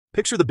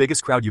Picture the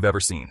biggest crowd you've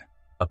ever seen.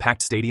 A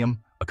packed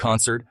stadium, a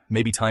concert,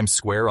 maybe Times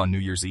Square on New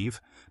Year's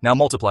Eve. Now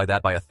multiply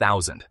that by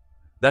 1,000.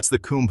 That's the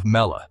Kumbh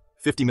Mela.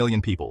 50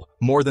 million people,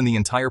 more than the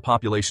entire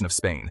population of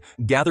Spain,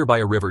 gather by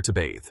a river to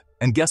bathe.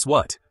 And guess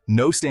what?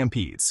 No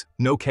stampedes,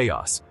 no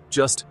chaos,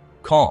 just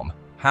calm.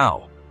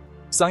 How?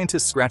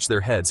 Scientists scratched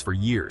their heads for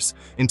years.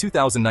 In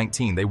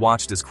 2019, they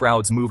watched as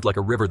crowds moved like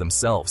a river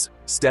themselves,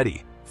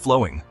 steady,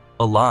 flowing,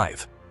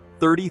 alive.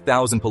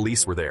 30,000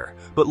 police were there,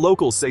 but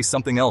locals say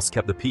something else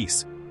kept the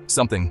peace.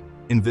 Something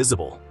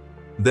invisible.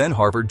 Then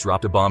Harvard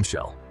dropped a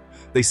bombshell.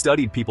 They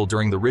studied people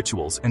during the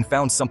rituals and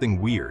found something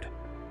weird.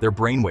 Their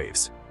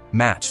brainwaves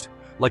matched,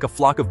 like a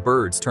flock of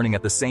birds turning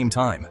at the same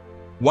time.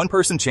 One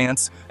person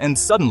chants, and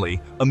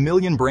suddenly, a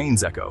million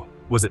brains echo.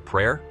 Was it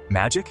prayer?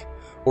 Magic?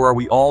 Or are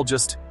we all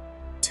just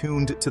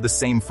tuned to the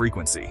same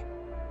frequency?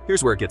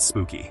 Here's where it gets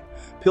spooky.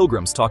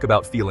 Pilgrims talk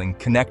about feeling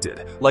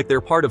connected, like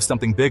they're part of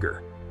something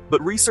bigger.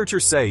 But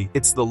researchers say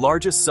it's the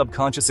largest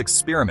subconscious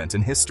experiment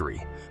in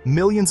history.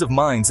 Millions of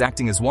minds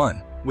acting as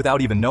one,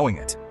 without even knowing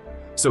it.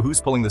 So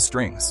who's pulling the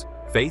strings?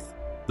 Faith?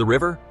 The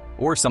river?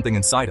 Or something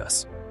inside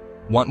us?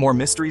 Want more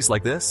mysteries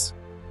like this?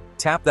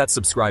 Tap that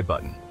subscribe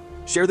button.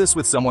 Share this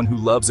with someone who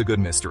loves a good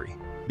mystery,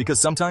 because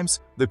sometimes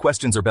the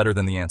questions are better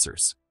than the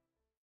answers.